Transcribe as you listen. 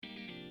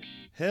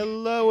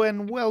Hello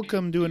and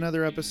welcome to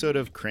another episode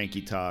of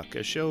Cranky Talk,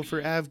 a show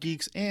for AV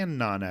geeks and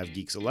non-AV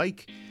geeks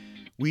alike.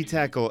 We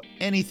tackle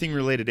anything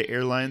related to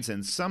airlines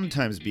and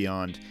sometimes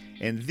beyond.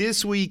 And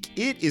this week,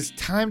 it is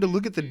time to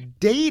look at the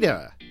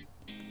data.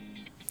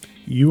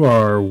 You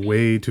are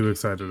way too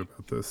excited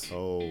about this.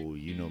 Oh,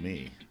 you know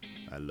me.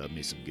 I love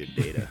me some good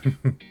data.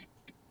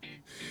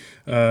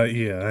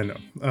 Yeah, I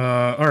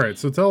know. All right,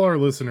 so tell our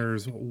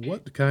listeners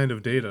what kind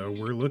of data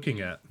we're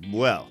looking at.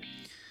 Well,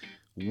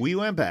 we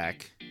went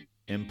back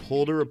and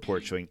pulled a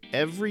report showing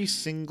every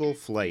single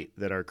flight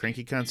that our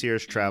Cranky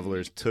Concierge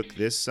travelers took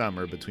this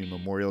summer between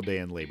Memorial Day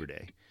and Labor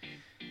Day.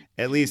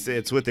 At least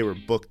it's what they were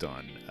booked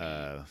on,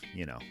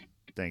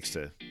 thanks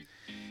to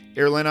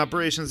airline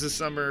operations this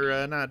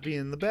summer not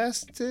being the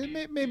best.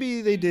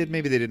 Maybe they did,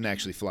 maybe they didn't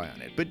actually fly on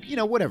it. But,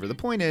 whatever. The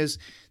point is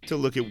to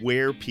look at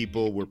where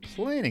people were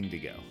planning to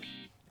go.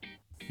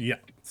 Yeah,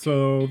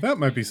 so that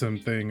might be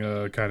something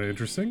kind of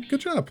interesting.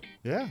 Good job.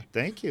 Yeah,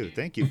 thank you.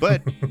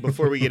 But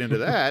before we get into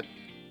that,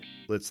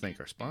 let's thank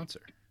our sponsor.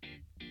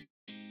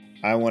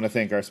 I want to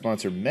thank our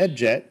sponsor,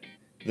 MedJet,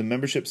 the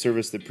membership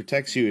service that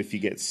protects you if you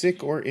get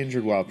sick or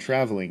injured while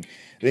traveling.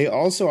 They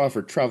also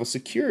offer travel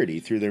security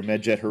through their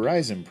MedJet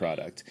Horizon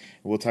product.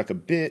 We'll talk a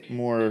bit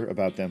more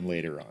about them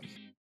later on.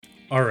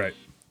 All right,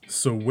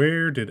 so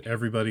where did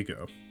everybody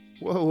go?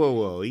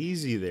 Whoa.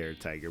 Easy there,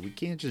 Tiger. We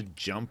can't just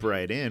jump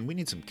right in. We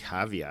need some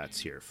caveats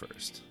here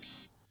first.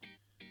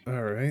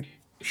 All right,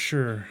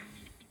 sure.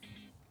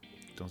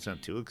 Don't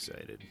sound too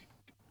excited.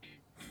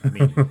 I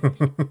mean,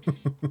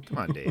 come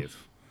on, Dave.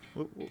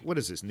 What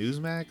is this,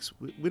 Newsmax?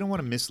 We don't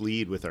want to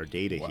mislead with our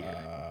data here.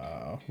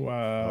 Wow.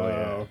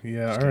 Oh,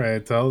 yeah. All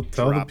right. Tell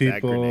the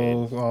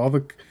people all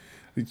the.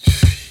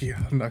 Yeah,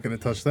 I'm not going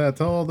to touch that.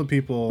 Tell all the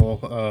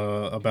people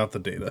about the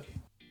data.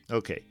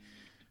 Okay.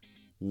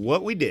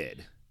 What we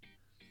did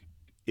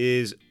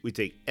is we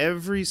take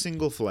every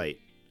single flight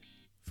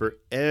for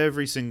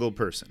every single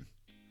person,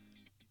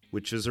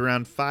 which is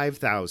around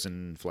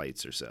 5,000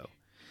 flights or so.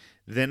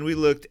 Then we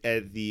looked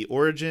at the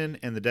origin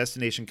and the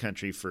destination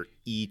country for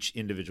each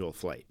individual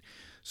flight.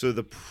 So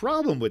the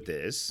problem with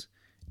this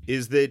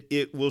is that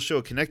it will show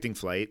a connecting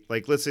flight.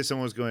 Like, let's say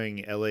someone was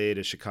going LA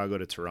to Chicago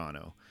to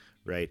Toronto,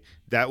 right?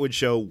 That would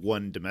show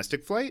one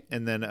domestic flight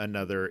and then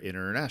another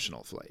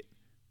international flight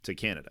to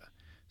Canada.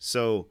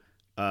 So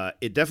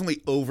it definitely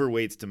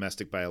overweights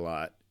domestic by a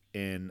lot.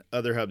 And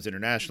other hubs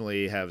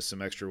internationally have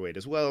some extra weight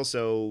as well.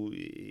 So,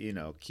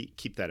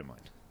 keep that in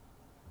mind.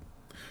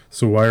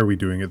 So why are we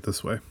doing it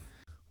this way?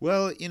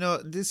 Well,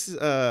 this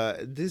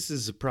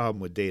is a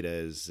problem with data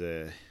is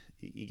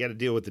you got to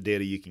deal with the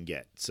data you can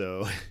get.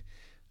 So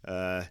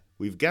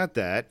we've got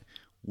that.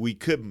 We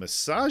could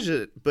massage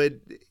it, but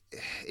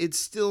it's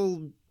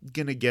still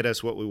going to get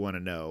us what we want to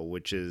know,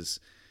 which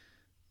is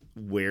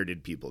where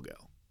did people go?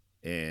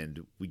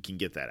 And we can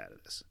get that out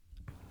of this.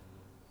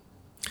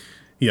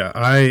 Yeah,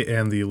 I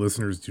and the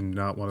listeners do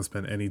not want to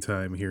spend any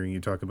time hearing you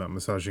talk about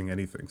massaging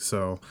anything.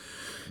 So,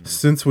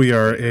 since we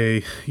are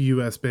a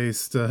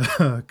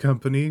U.S.-based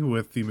company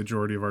with the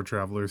majority of our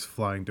travelers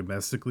flying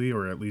domestically,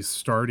 or at least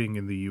starting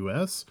in the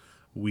U.S.,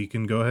 we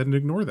can go ahead and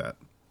ignore that.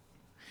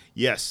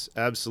 Yes,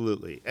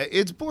 absolutely.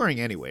 It's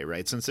boring anyway,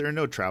 right? Since there are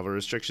no travel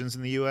restrictions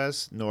in the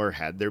U.S., nor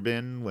had there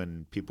been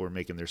when people were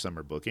making their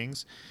summer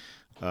bookings.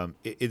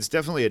 It's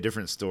definitely a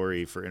different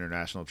story for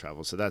international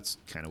travel, so that's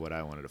kind of what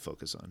I wanted to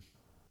focus on.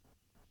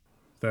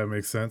 That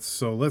makes sense.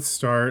 So let's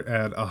start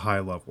at a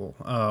high level.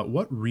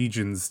 What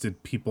regions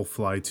did people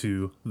fly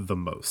to the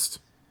most?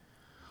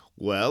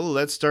 Well,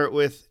 let's start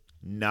with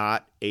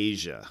not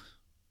Asia.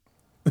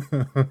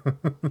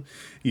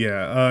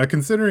 Yeah,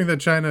 considering that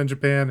China and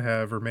Japan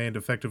have remained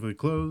effectively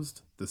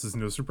closed, this is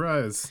no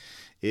surprise.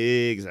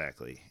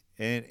 Exactly.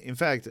 And in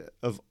fact,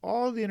 of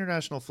all the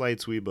international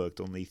flights we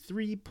booked, only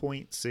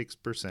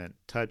 3.6%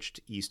 touched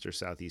East or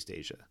Southeast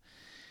Asia.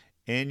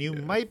 And you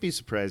might be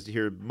surprised to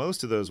hear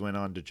most of those went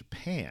on to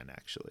Japan,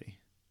 actually.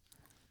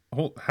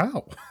 Oh,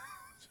 how?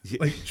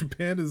 Like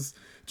Japan is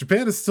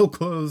still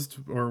closed,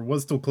 or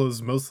was still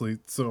closed mostly.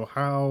 So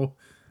how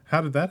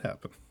did that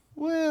happen?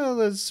 Well,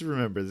 let's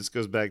remember, this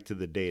goes back to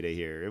the data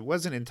here. It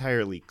wasn't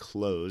entirely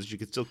closed. You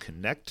could still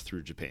connect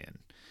through Japan.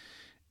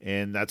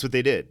 And that's what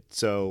they did.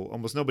 So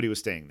almost nobody was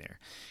staying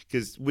there.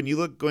 Because when you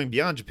look going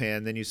beyond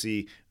Japan, then you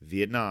see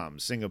Vietnam,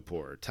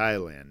 Singapore,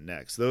 Thailand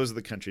next. Those are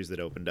the countries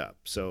that opened up.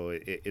 So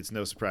it's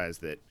no surprise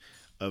that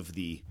of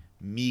the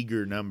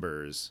meager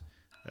numbers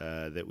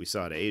that we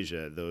saw to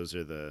Asia, those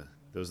are the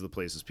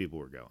places people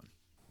were going.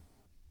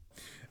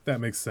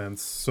 That makes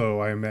sense. So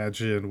I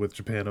imagine with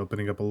Japan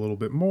opening up a little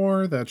bit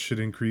more, that should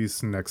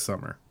increase next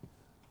summer.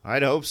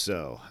 I'd hope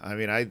so. I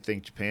mean, I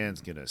think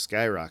Japan's going to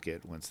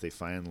skyrocket once they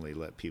finally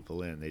let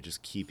people in. They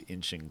just keep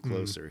inching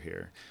closer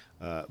here.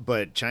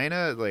 But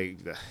China,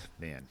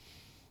 man,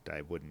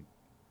 I wouldn't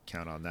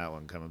count on that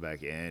one coming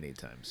back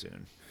anytime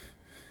soon.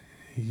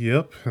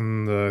 Yep,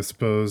 and I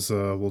suppose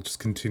we'll just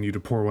continue to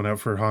pour one out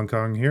for Hong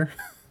Kong here.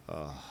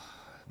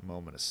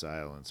 Moment of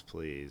silence,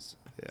 please.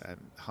 Yeah,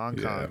 Hong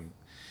Kong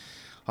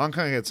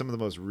had some of the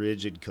most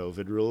rigid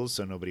COVID rules,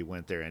 so nobody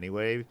went there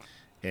anyway.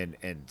 and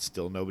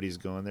still nobody's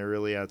going there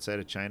really outside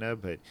of China.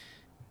 But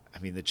I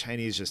mean, the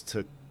Chinese just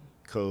took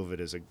COVID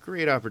as a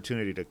great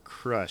opportunity to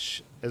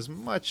crush as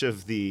much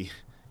of the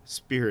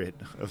spirit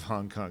of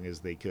Hong Kong as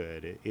they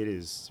could. It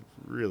is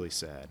really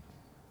sad.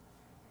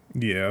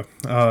 Yeah.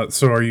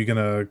 So are you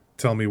gonna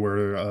tell me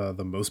where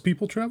the most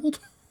people traveled?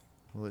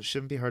 Well, it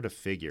shouldn't be hard to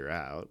figure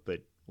out,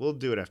 but we'll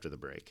do it after the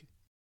break.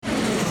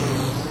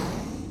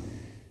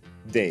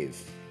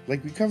 Dave,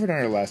 like we covered on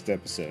our last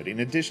episode, in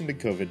addition to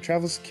COVID,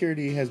 travel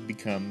security has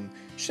become,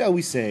 shall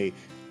we say,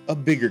 a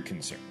bigger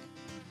concern.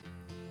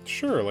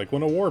 Sure, like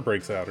when a war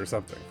breaks out or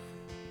something.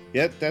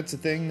 Yep, that's a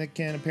thing that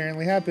can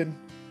apparently happen.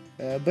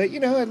 But,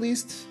 at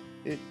least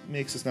it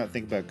makes us not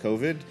think about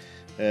COVID.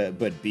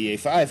 But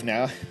BA5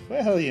 now,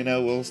 well,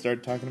 we'll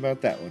start talking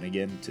about that one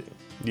again, too.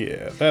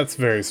 Yeah, that's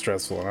very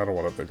stressful, and I don't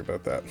want to think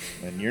about that.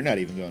 And you're not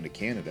even going to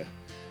Canada.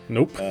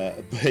 Nope.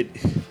 But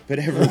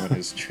everyone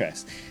is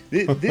stressed.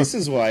 This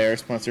is why our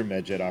sponsor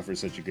MedJet offers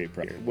such a great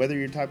product. Whether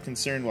your top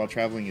concern while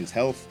traveling is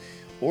health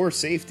or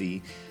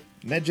safety,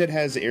 MedJet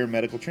has air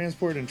medical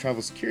transport and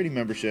travel security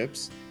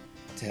memberships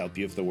to help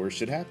you if the worst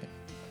should happen.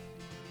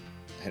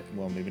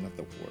 Well, maybe not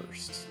the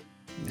worst.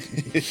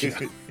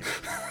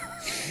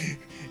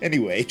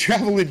 Anyway,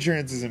 travel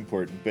insurance is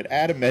important, but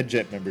add a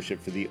MedJet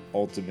membership for the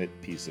ultimate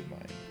peace of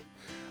mind.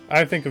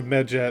 I think of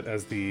MedJet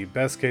as the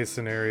best case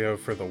scenario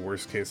for the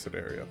worst case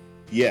scenario.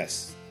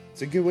 Yes,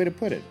 it's a good way to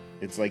put it.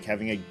 It's like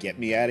having a get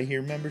me out of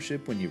here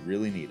membership when you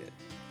really need it.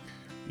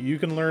 You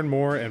can learn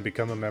more and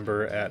become a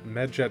member at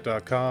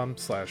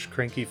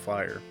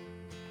medjet.com/crankyflyer.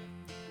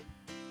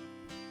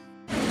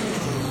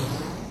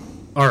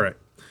 All right.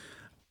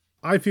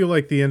 I feel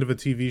like the end of a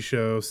TV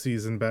show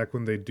season back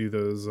when they do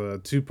those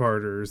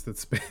two-parters that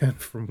span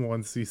from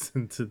one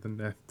season to the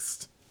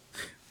next.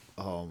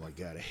 Oh my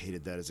God, I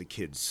hated that as a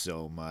kid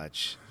so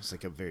much. It was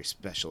like a very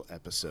special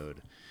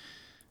episode.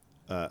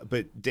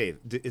 But Dave,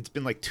 it's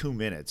been like 2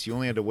 minutes. You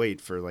only had to wait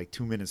for like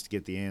 2 minutes to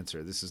get the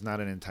answer. This is not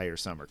an entire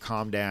summer.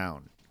 Calm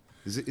down.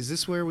 Is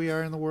this where we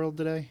are in the world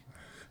today?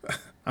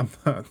 I'm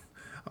not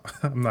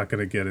going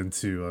to get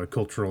into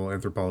cultural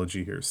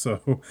anthropology here.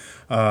 So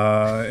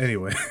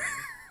anyway,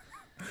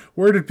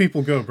 where did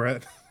people go,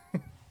 Brett?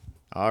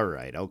 All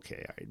right.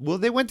 Well,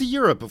 they went to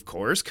Europe, of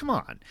course. Come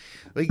on.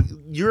 Like,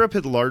 Europe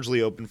had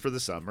largely opened for the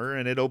summer,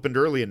 and it opened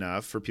early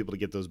enough for people to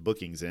get those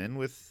bookings in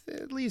with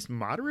at least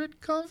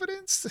moderate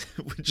confidence,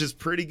 which is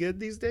pretty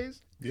good these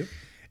days. Yep.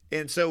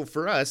 And so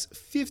for us,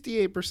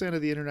 58%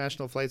 of the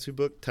international flights we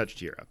booked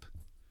touched Europe.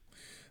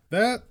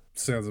 That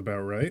sounds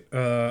about right.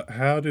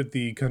 How did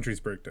the countries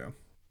break down?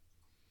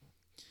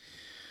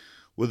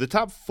 Well, the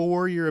top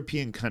 4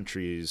 European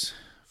countries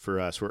for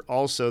us were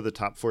also the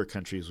top 4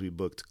 countries we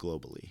booked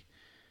globally.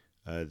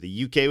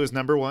 The UK was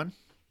number 1,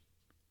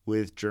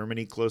 with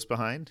Germany close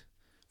behind,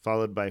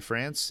 followed by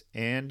France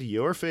and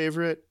your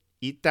favorite,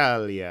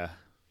 Italia.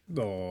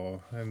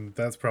 Oh, and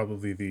that's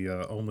probably the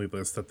only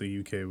list that the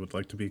UK would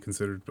like to be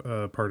considered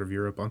part of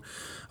Europe on.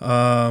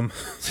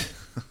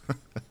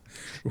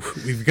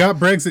 We've got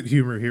Brexit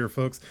humor here,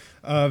 folks.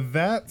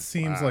 That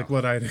seems like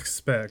what I'd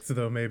expect,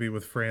 though maybe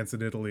with France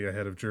and Italy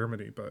ahead of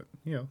Germany, but,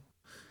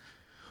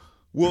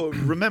 Well,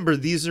 remember,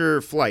 these are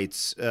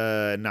flights,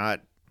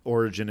 not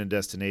origin and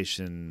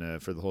destination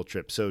for the whole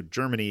trip. So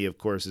Germany, of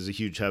course, is a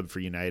huge hub for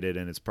United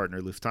and its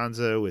partner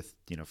Lufthansa with,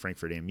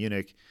 Frankfurt and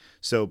Munich.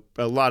 So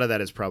a lot of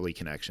that is probably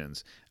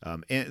connections.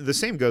 And the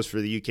same goes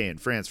for the UK and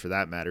France for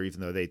that matter,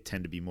 even though they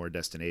tend to be more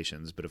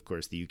destinations. But of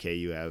course, the UK,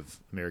 you have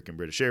American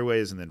British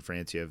Airways, and then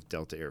France, you have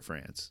Delta Air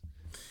France.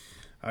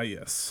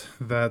 Yes,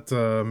 that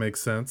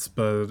makes sense.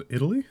 But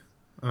Italy?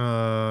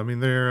 I mean,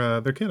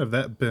 there can't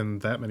have been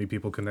that many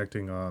people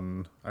connecting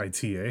on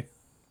ITA.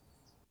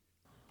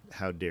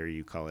 How dare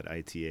you call it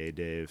ITA,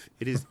 Dave?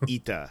 It is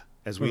ITA,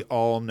 as we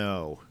all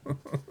know.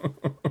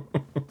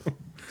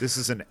 This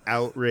is an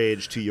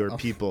outrage to your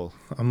people.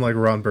 I'm like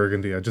Ron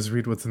Burgundy. I just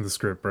read what's in the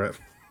script, Brett.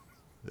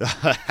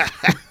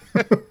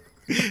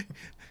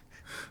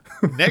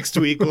 Next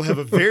week, we'll have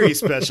a very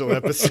special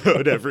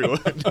episode, everyone.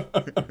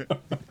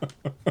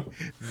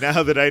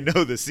 Now that I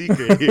know the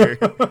secret here.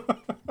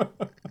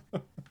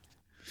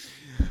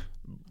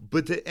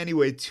 But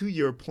anyway, to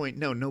your point,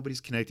 no, nobody's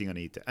connecting on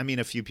ITA. I mean,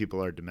 a few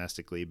people are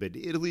domestically, but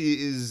Italy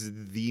is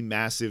the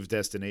massive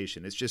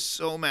destination. It's just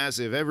so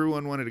massive.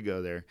 Everyone wanted to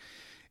go there.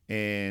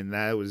 And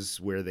that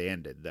was where they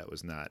ended. That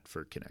was not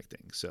for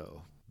connecting.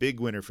 So big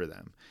winner for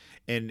them.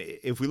 And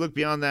if we look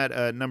beyond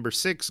that, number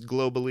 6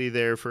 globally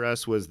there for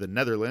us was the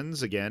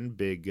Netherlands. Again,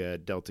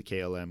 big Delta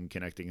KLM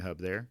connecting hub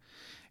there.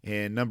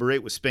 And number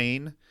 8 was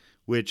Spain,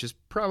 which is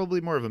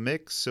probably more of a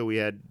mix. So we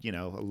had,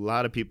 a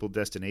lot of people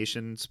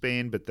destination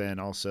Spain, but then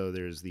also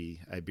there's the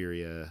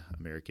Iberia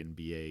American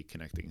BA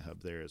connecting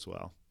hub there as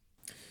well.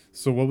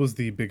 So what was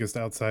the biggest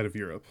outside of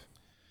Europe?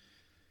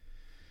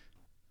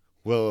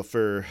 Well,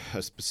 for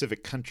a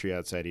specific country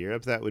outside of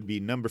Europe, that would be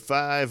number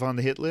 5 on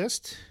the hit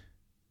list.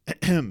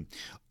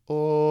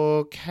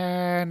 Oh,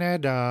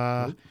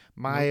 Canada,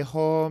 my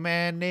home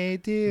and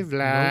native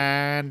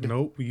land.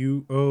 Nope,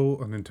 you owe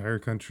an entire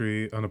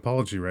country an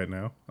apology right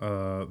now.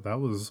 That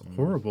was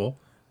horrible.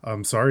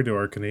 I'm sorry to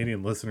our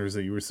Canadian listeners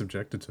that you were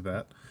subjected to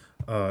that,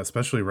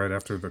 especially right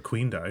after the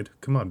Queen died.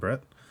 Come on,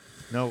 Brett.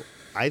 No,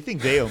 I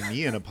think they owe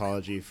me an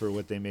apology for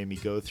what they made me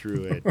go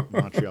through at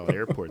Montreal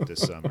Airport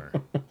this summer.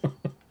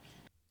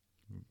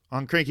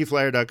 On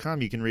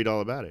crankyflyer.com, you can read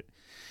all about it.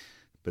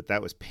 But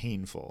that was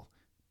painful.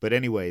 But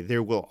anyway,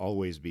 there will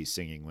always be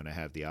singing when I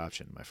have the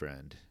option, my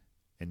friend.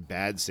 And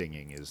bad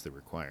singing is the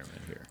requirement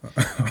here.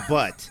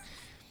 But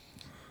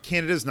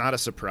Canada's not a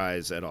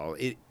surprise at all.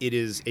 It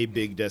is a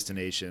big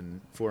destination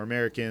for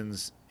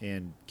Americans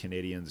and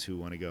Canadians who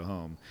want to go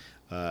home.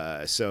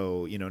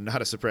 So,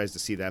 not a surprise to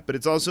see that. But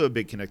it's also a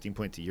big connecting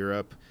point to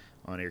Europe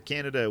on Air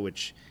Canada,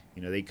 which,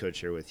 they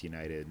co-share with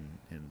United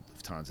and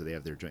Lufthansa. They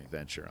have their joint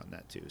venture on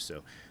that, too.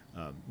 So,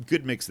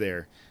 good mix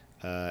there.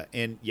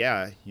 And,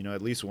 yeah,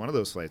 at least one of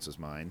those flights was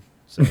mine.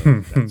 So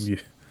that's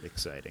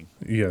exciting.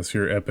 Yes,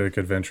 your epic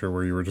adventure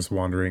where you were just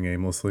wandering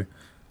aimlessly.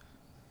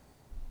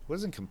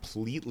 Wasn't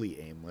completely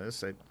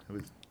aimless. I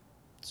was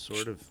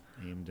sort of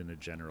aimed in a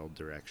general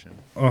direction.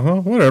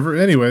 Whatever.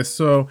 Anyway,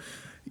 so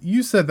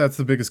you said that's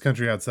the biggest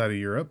country outside of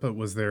Europe, but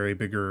was there a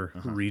bigger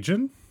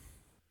region?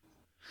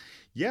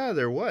 Yeah,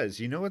 there was.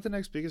 You know what the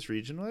next biggest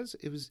region was?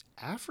 It was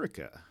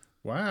Africa.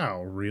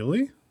 Wow,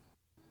 really?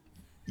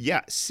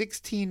 Yeah,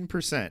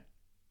 16%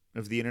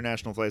 of the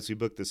international flights we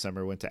booked this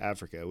summer went to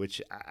Africa,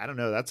 which, I don't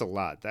know, that's a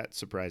lot. That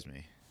surprised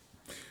me.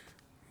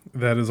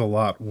 That is a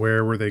lot.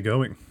 Where were they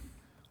going?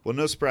 Well,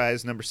 no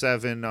surprise. Number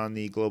 7 on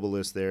the global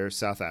list there,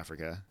 South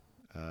Africa.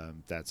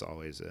 That's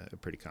always a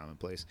pretty common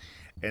place.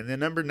 And then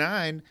number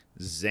 9,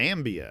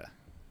 Zambia.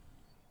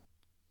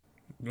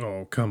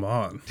 Oh, come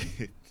on.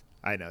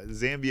 I know.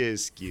 Zambia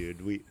is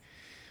skewed. We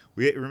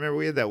remember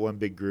we had that one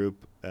big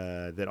group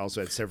that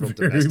also had several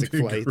domestic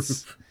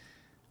flights. Group.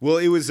 Well,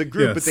 it was a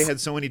group, but they had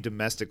so many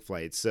domestic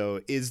flights.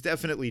 So it's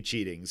definitely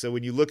cheating. So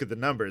when you look at the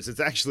numbers, it's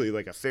actually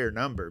like a fair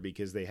number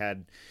because they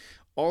had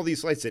all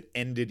these flights that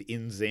ended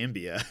in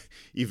Zambia,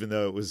 even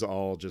though it was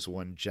all just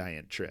one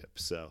giant trip.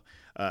 So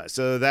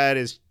that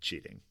is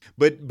cheating.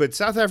 But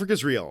South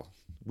Africa's real.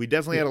 We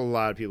definitely had a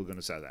lot of people going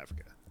to South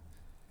Africa.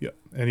 Yeah.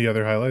 Any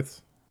other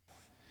highlights?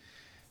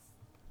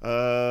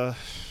 I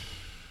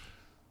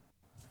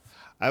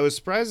was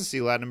surprised to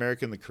see Latin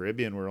America and the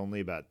Caribbean were only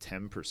about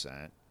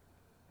 10%.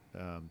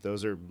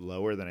 Those are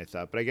lower than I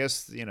thought. But I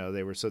guess,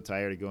 they were so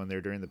tired of going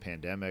there during the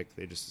pandemic,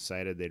 they just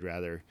decided they'd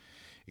rather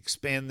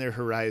expand their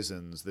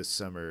horizons this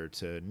summer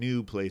to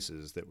new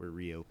places that were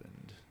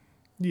reopened.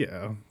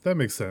 Yeah, that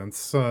makes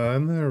sense.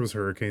 And there was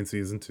hurricane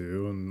season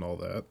too and all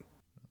that.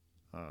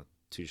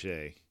 Touche.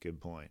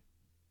 Good point.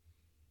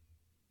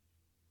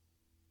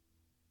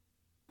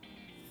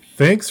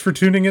 Thanks for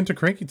tuning in to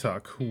Cranky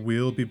Talk.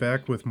 We'll be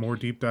back with more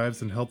deep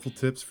dives and helpful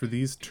tips for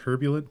these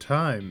turbulent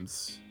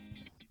times.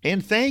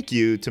 And thank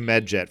you to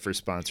MedJet for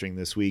sponsoring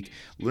this week.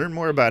 Learn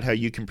more about how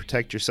you can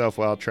protect yourself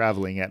while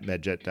traveling at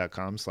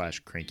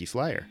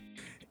medjet.com/crankyflyer.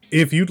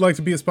 If you'd like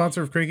to be a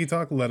sponsor of Cranky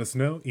Talk, let us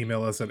know.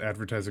 Email us at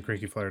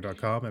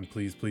advertise@crankyflyer.com. And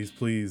please, please,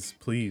 please,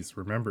 please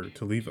remember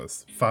to leave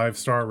us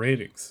 5-star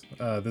ratings.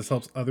 This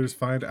helps others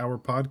find our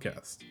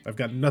podcast. I've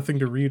got nothing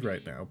to read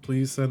right now.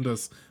 Please send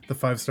us the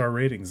 5-star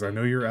ratings. I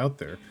know you're out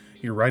there.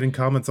 You're writing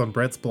comments on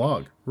Brett's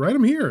blog. Write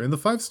them here in the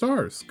 5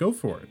 stars. Go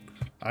for it.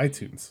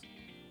 iTunes.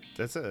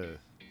 That's a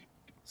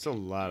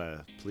lot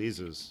of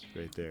pleases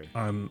right there.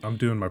 I'm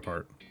doing my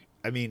part.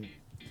 I mean,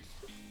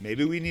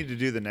 maybe we need to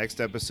do the next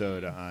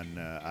episode on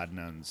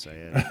Adnan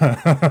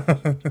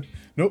Syed.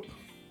 Nope.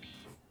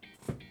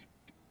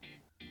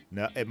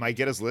 No, it might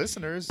get us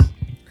listeners.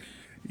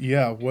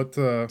 Yeah, what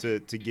to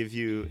give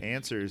you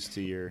answers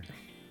to your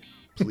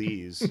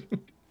pleas.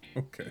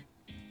 Okay.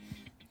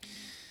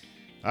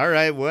 All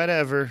right,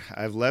 whatever.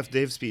 I've left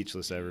Dave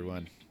speechless,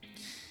 everyone.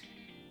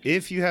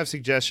 If you have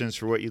suggestions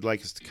for what you'd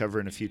like us to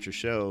cover in a future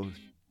show,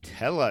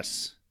 tell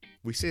us.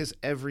 We say this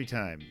every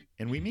time,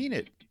 and we mean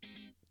it.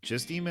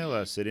 Just email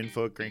us at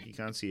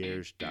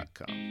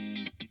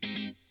info@crankyconcierge.com.